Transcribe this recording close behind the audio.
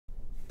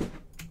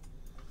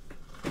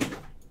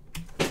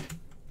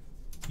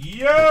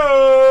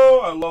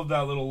Yo! I love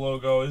that little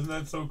logo. Isn't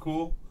that so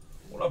cool?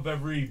 What up,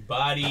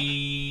 everybody?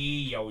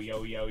 Yo,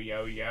 yo, yo,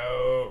 yo,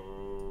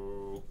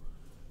 yo.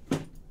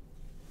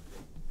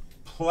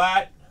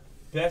 Plat,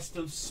 Best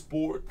of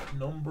Sport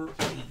number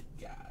 8,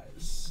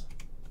 guys.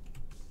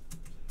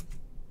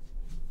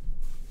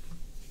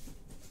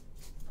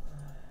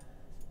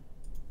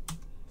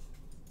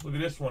 Look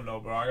at this one, though,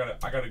 bro. I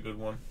got a good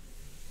one.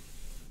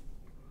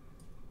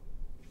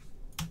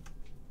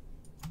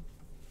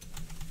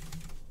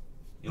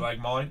 You like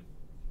mine?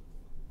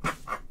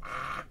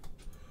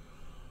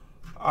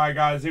 Alright,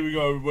 guys. Here we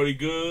go, everybody.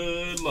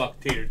 Good luck,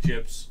 Tater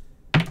Chips.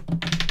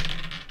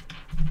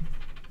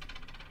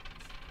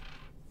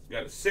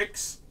 Got a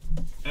 6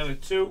 and a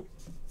 2.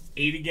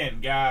 8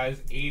 again,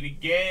 guys. 8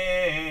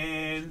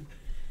 again.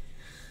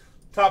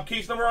 Top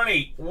case number on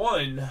 8.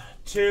 1,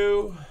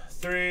 2,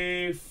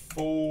 3,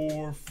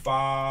 4,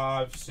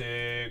 5,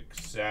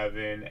 6,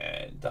 7,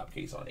 and top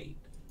case on 8.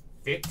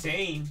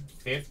 15.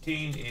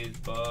 15 is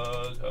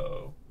Bug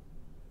Ho.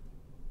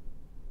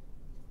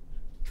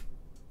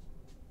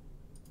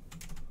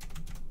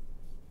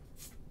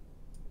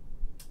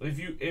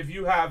 If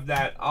you have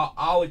that,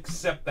 I'll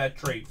accept that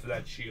trade for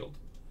that shield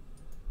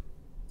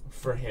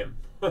for him,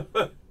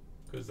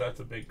 because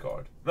that's a big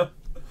card.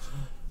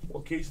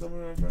 What case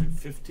number am I right?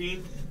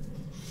 15.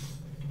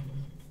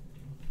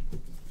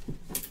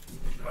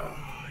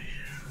 Oh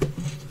yeah.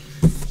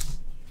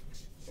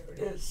 There it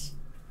is.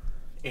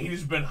 8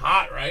 has been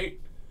hot, right?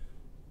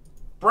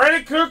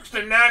 Brandon Cooks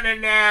to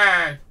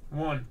 99.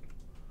 1,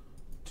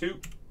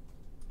 2.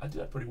 I did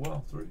that pretty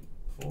well. 3,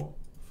 4,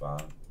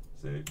 5,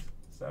 6,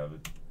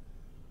 7,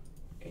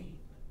 8.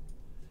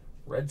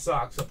 Red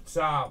Sox up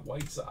top.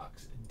 White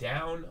Sox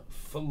down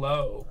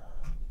below.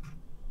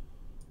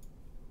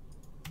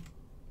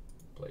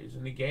 Plays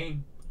in the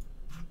game.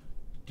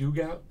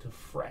 Dugout to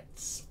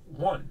Frets.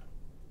 1,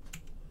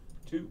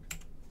 2,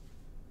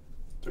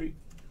 3,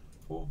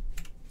 4,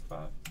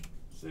 5,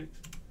 6.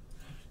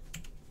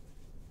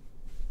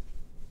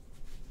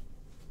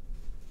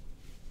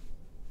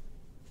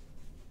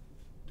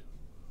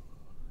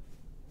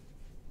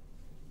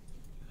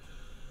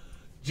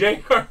 Jay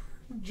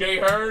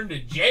Hearn to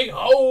Jay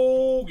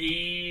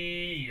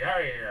Hoagie.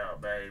 Yeah,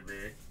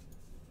 baby.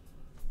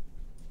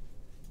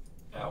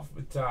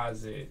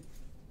 Alphabetize it,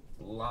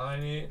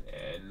 line it,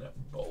 and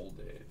bold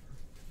it.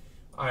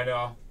 I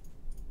know.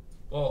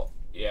 Well,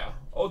 yeah.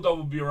 O-Dub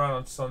will be around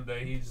on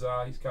Sunday. He's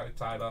kind of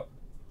tied up.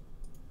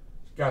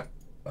 He's got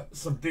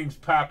some things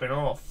popping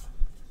off.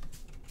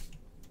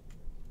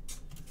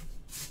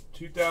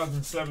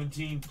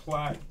 2017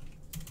 Plat.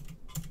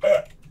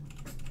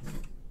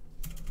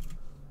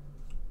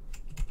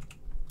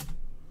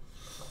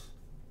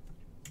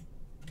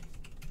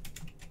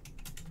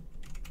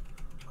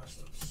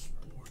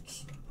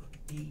 Sports number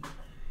 8.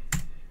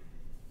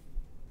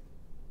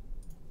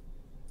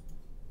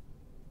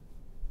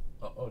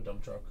 Uh-oh,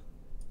 dump truck.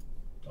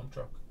 Dump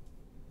truck.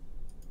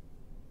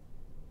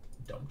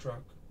 Dump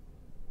truck.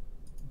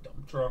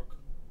 Dump truck.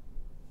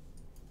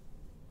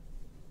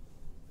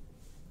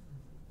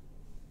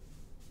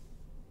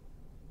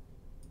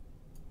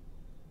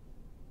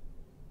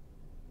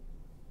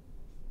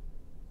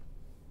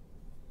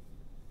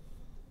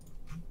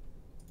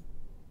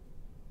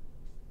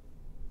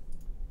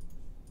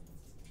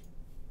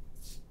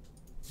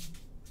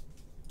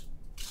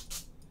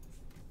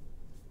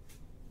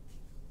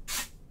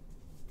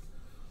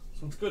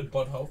 So it's good,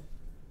 butthole.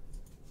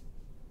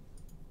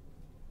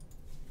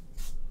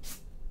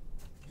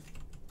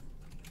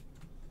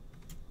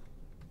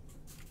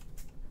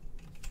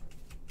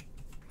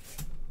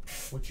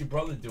 What's your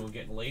brother doing?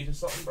 Getting laid or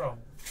something, bro?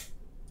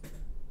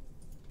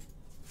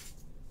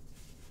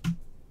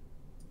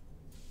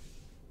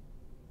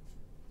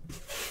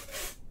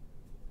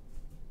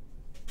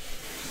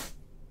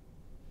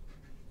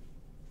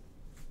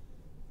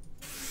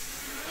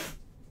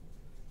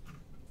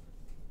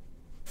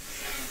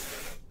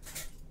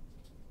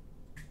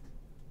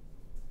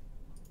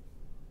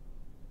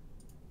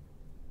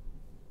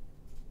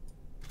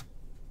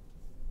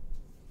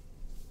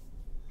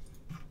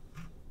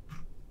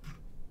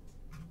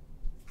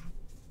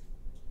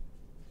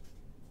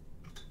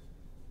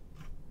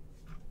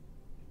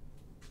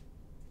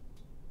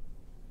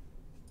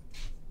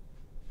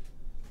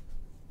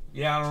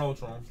 Yeah, I don't know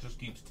what's wrong. Just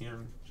keeps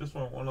tearing. Just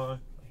one eye. I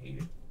hate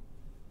it.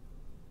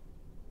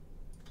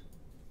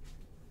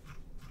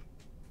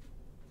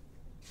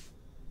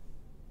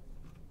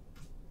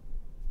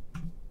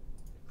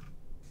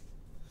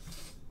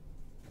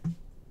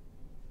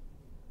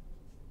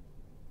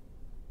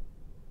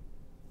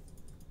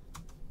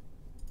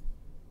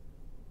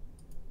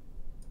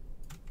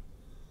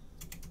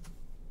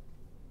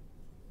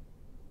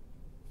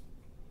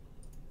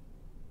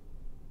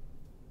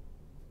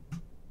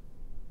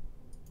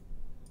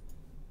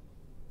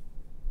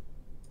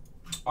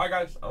 Alright,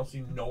 guys. I don't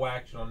see no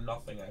action on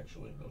nothing,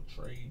 actually. No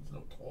trades,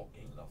 no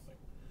talking, nothing.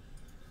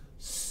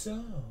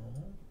 So...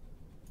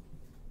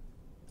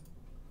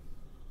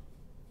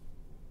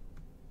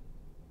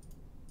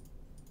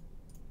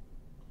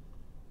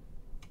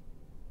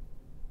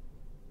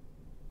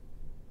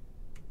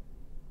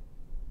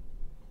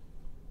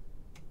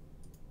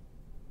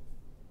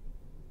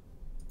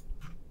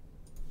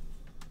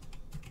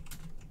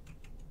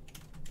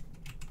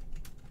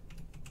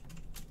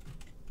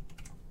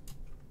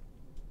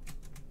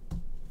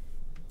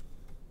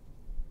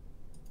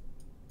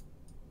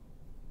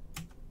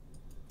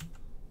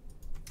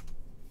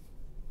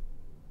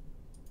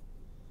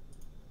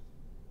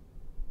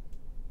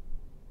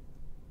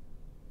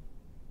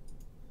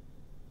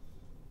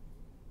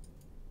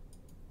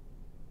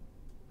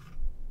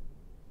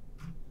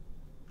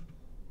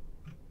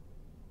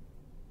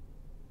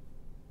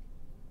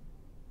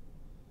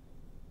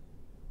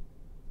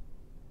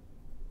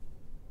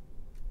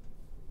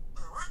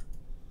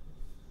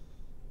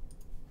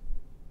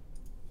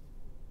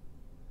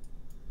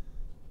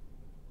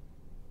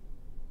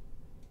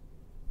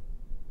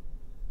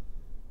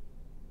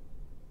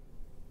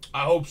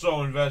 I hope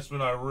so,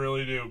 investment. I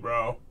really do,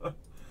 bro.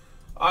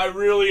 I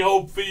really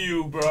hope for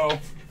you, bro.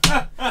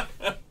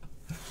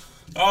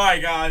 All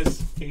right,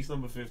 guys. Case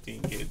number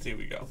 15, kids. Here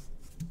we go.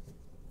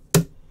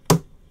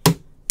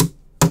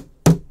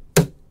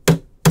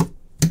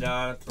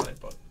 Nah, that's right,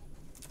 bud.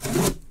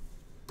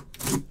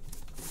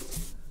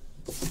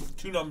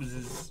 2 numbers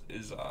is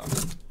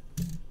 400.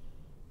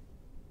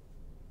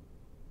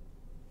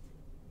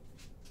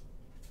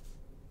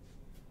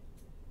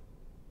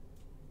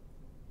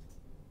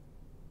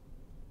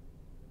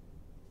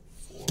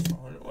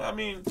 Well, I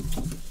mean,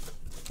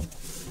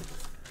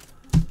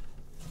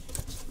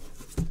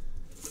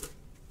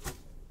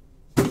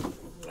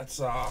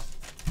 that's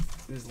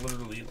is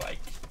literally like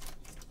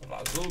a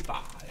bazooka,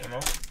 you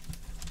know.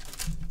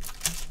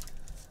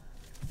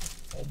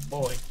 Oh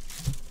boy.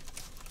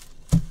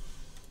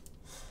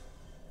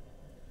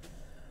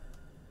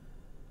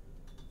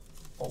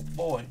 Oh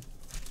boy.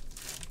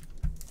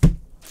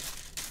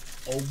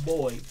 Oh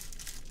boy.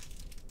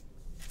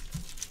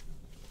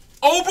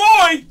 Oh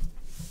boy!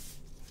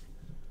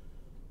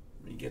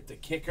 Let me get the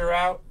kicker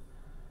out.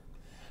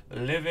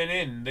 Living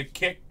in the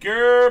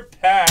kicker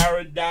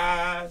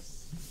paradise.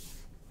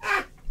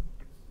 Ah.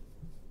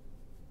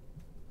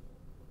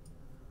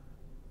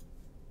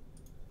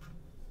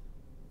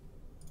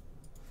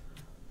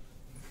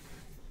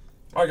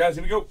 All right, guys,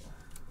 here we go.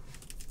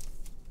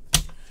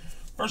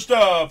 First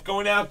up,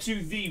 going out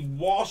to the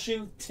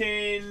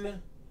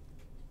Washington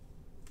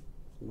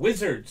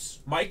Wizards.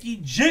 Mikey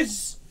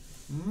Jizz.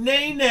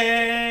 Nay,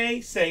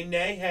 nay. Say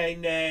nay, hey,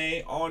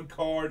 nay. On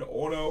card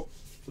auto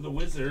for the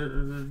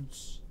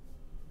Wizards.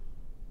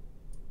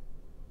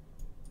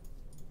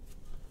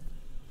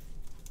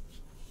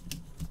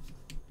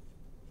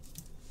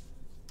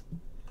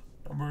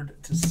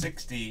 Numbered to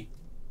 60.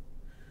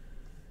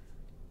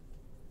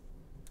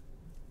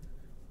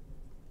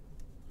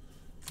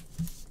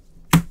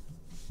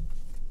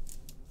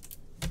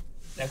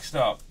 Next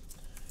up,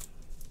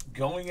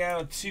 going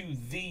out to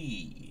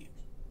the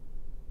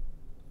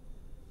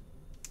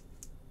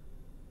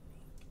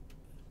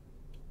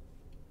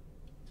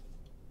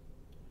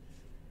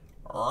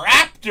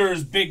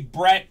Raptors, Big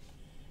Brett.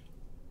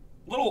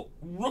 Little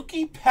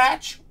rookie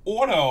patch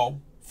auto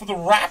for the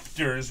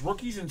Raptors.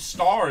 Rookies and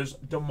stars.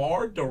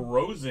 DeMar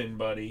DeRozan,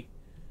 buddy.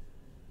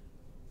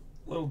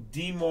 Little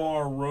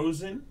DeMar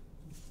DeRozan.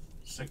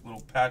 Sick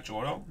little patch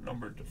auto.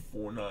 Numbered to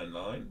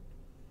 499.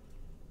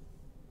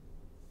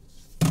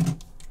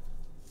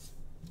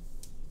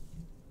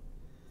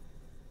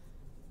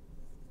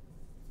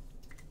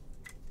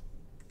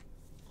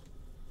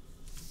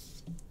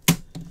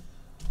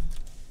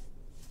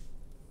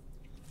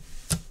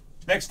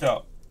 Next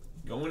up,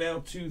 going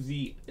out to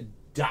the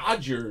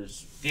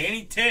Dodgers,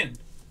 Danny 10,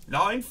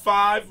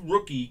 9.5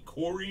 rookie,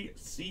 Corey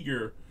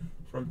Seager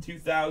from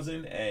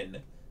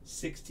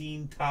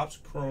 2016 Topps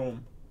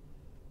Chrome.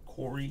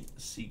 Corey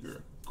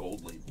Seager,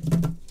 gold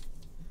label.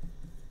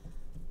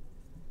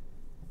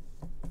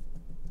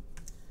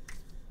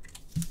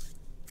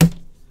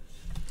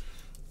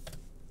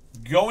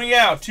 Going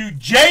out to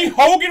Jay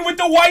Hogan with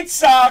the White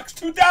Sox,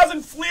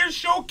 2000 Fleer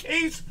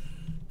Showcase,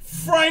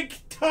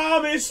 Frank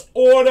Thomas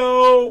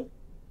auto.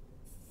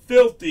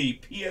 Filthy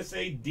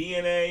PSA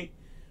DNA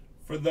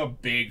for the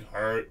Big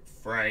Hurt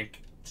Frank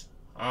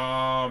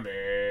Thomas.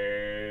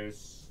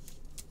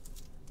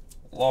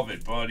 Love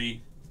it,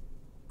 buddy.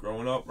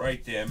 Growing up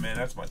right there, man.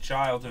 That's my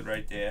childhood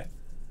right there.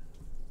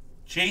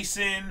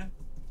 Jason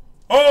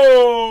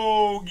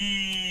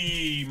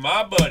Hoagie,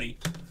 my buddy.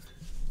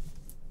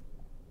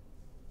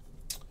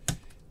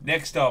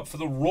 Next up, for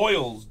the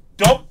Royals,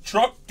 Dump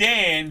Truck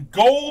Dan,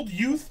 Gold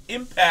Youth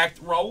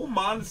Impact, Raul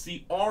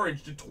Mondesi,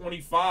 orange to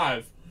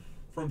 25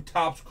 from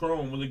Topps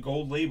Chrome with a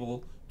gold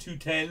label,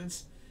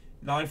 210s,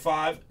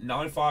 9.5,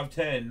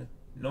 9.510,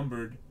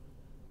 numbered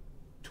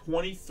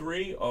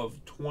 23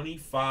 of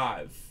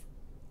 25.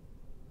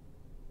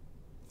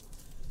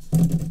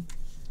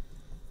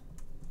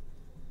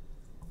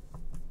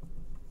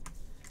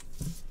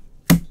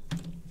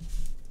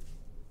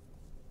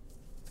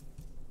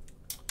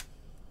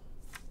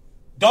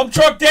 Dump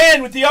Truck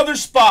Dan with the other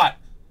spot.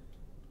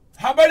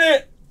 How about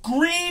it?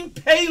 Green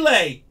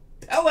Pele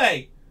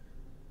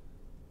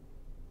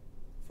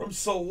from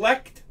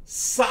Select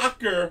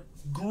Soccer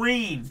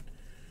Green,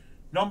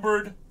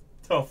 numbered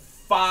to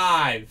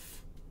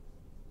 5.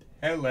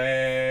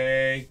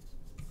 Pele.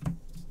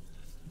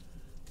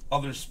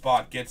 Other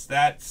spot gets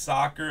that.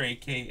 Soccer,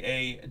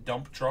 a.k.a.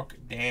 Dump Truck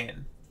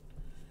Dan.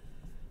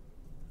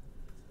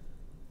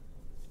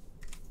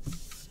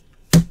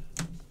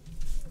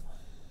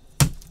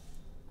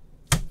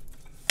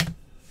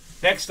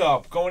 Next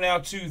up, going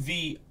out to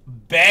the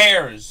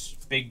Bears,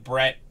 Big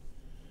Brett.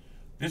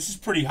 This is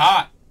pretty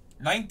hot.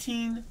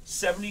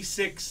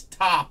 1976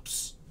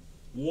 Topps,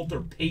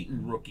 Walter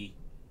Payton rookie.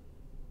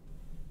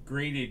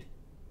 Graded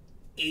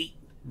 8,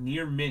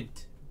 near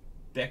mint.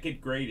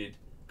 Beckett graded.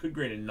 Could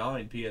grade a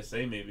 9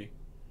 PSA maybe.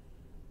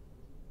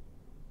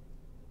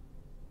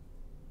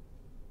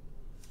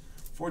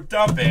 For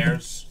the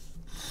Bears.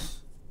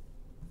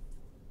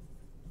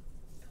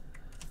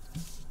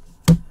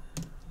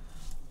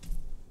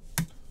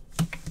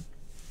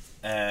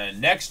 And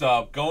next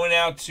up, going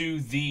out to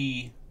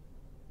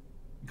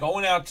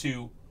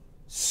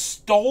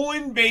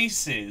stolen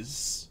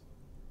bases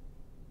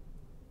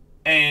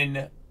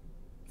and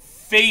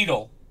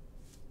fatal.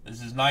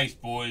 This is nice,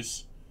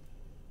 boys.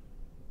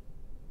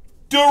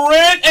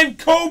 Durant and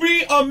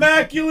Kobe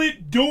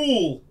Immaculate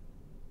Duel.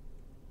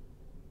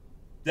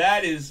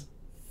 That is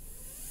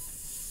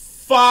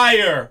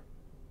fire.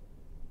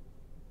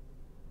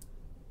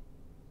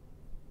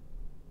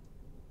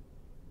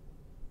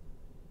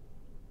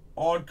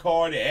 On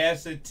card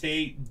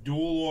acetate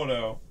dual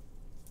auto.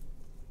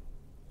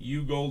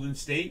 You Golden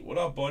State. What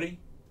up, buddy?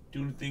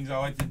 Doing the things I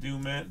like to do,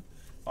 man.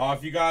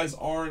 If you guys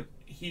aren't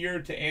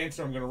here to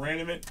answer, I'm going to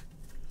random it.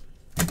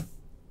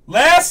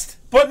 Last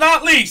but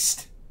not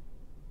least.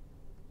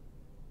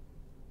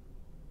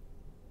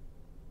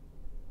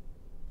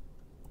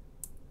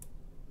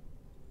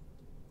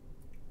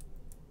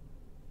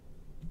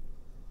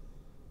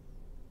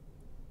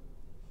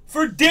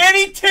 For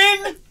Danny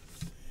Tin,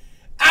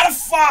 out of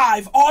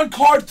 5,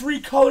 on-card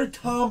 3-color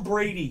Tom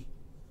Brady.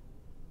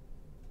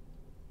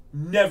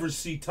 Never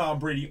see Tom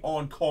Brady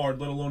on-card,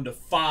 let alone to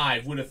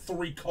 5, with a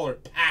 3-color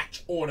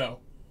patch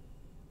auto.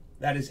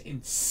 That is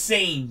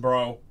insane,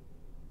 bro.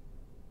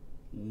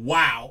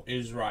 Wow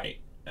is right.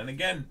 And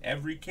again,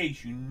 every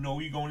case, you know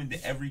you're going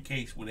into every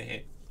case with a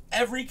hit.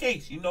 Every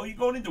case, you know you're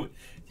going into it.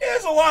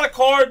 There's a lot of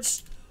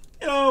cards,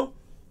 you know,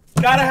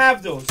 gotta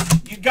have those.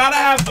 You gotta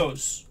have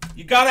those.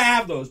 You gotta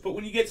have those. But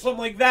when you get something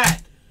like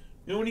that,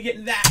 you know, when you're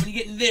getting that, when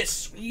you're getting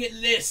this, when you're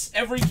getting this,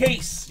 every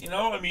case, you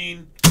know, I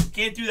mean, you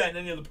can't do that in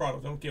any other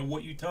product. I don't care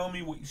what you tell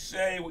me, what you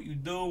say, what you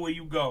do, where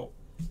you go.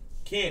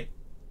 Can't.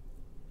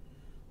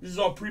 This is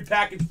all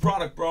prepackaged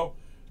product, bro.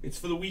 It's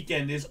for the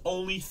weekend. There's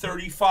only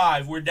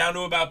 35. We're down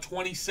to about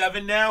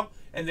 27 now,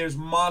 and there's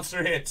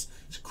monster hits.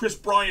 It's Chris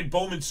Bryant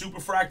Bowman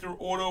Superfractor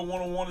Auto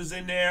 101 is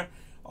in there.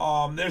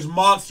 There's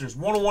monsters.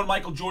 101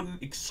 Michael Jordan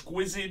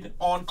Exquisite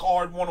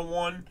on-card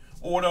 101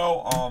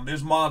 Auto.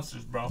 There's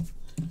monsters, bro.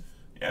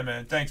 Yeah,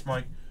 man. Thanks,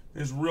 Mike.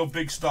 There's real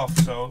big stuff.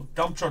 So,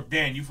 Dump Truck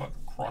Dan, you fucking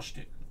crushed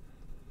it.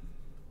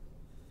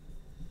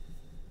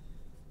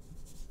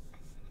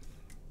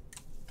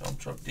 Dump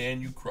Truck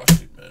Dan, you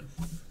crushed it, man.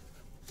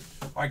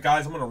 All right,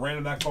 guys, I'm going to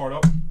random that card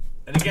up.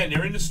 And again,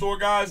 they're in the store,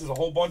 guys. There's a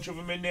whole bunch of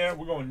them in there.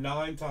 We're going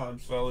 9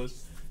 times,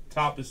 fellas.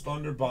 Top is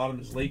Thunder, bottom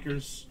is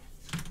Lakers.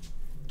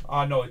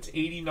 No, it's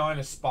 89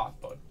 a spot,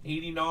 bud.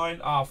 89,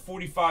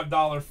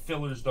 $45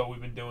 fillers, though,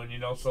 we've been doing, you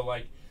know. So,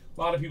 like, a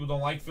lot of people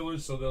don't like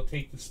fillers, so they'll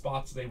take the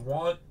spots they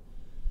want.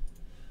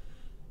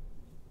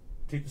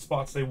 Take the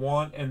spots they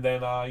want, and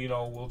then, you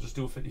know, we'll just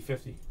do a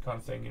 50-50 kind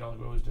of thing, you know, like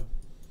we always do.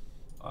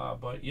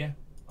 But, yeah.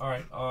 All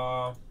right.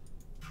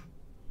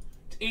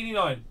 It's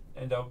 89,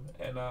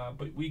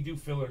 but we do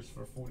fillers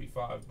for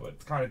 45, but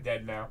it's kind of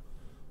dead now.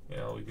 You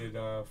know, we did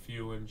a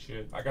few and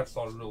shit. I got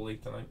started real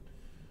late tonight.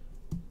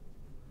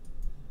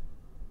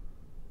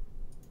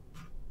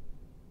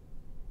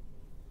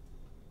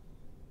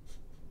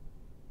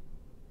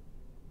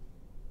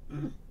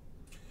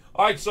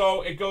 All right,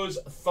 so it goes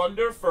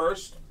Thunder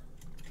first.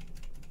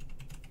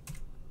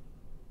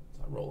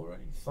 Did I roll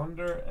already?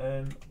 Thunder,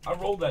 and I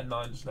rolled that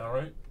 9 just now,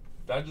 right?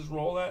 Did I just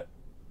roll that?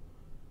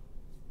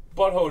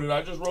 Butthole, did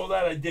I just roll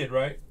that? I did,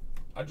 right?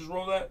 I just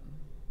rolled that?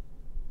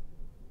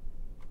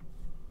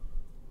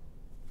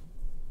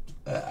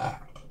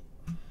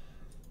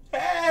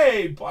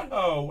 Hey,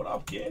 Butthole, what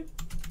up, kid?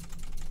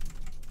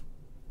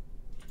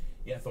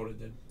 Yeah, I thought it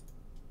did.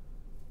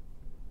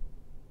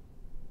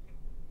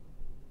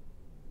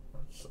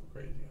 That's so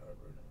crazy,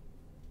 Hybrid.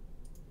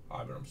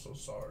 Hybrid, I'm so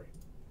sorry.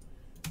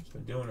 It's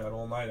been doing that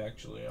all night,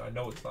 actually. I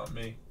know it's not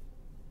me.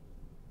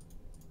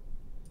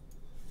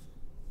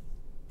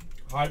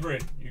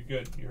 Hybrid, you're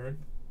good. You heard?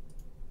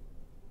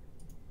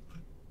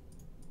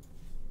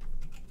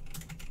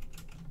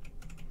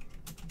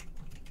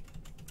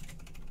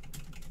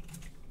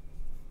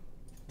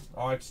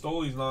 Alright,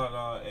 Stoley's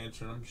not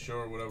answering, I'm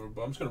sure, whatever.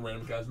 But I'm just going to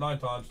random guys. 9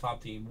 times,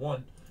 top team.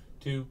 1,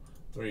 2,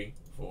 3,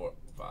 4,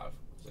 5,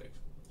 6,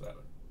 7,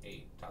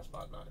 8. Top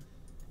spot 9.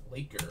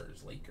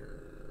 Lakers.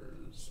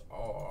 Lakers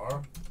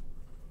are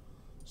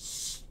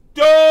Stoley!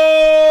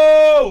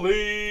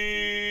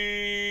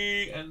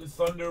 And the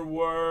Thunder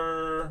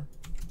were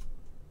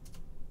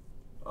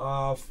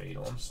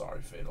Fatal. I'm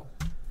sorry, Fatal.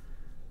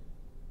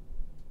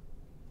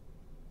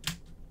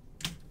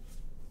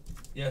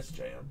 Yes,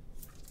 JM.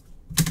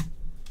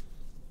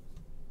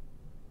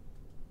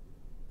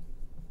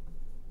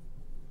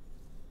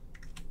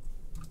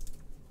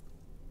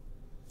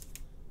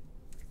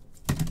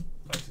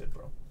 That's it,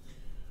 bro.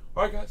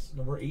 All right, guys.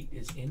 Number 8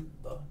 is in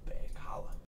the bag. Holla.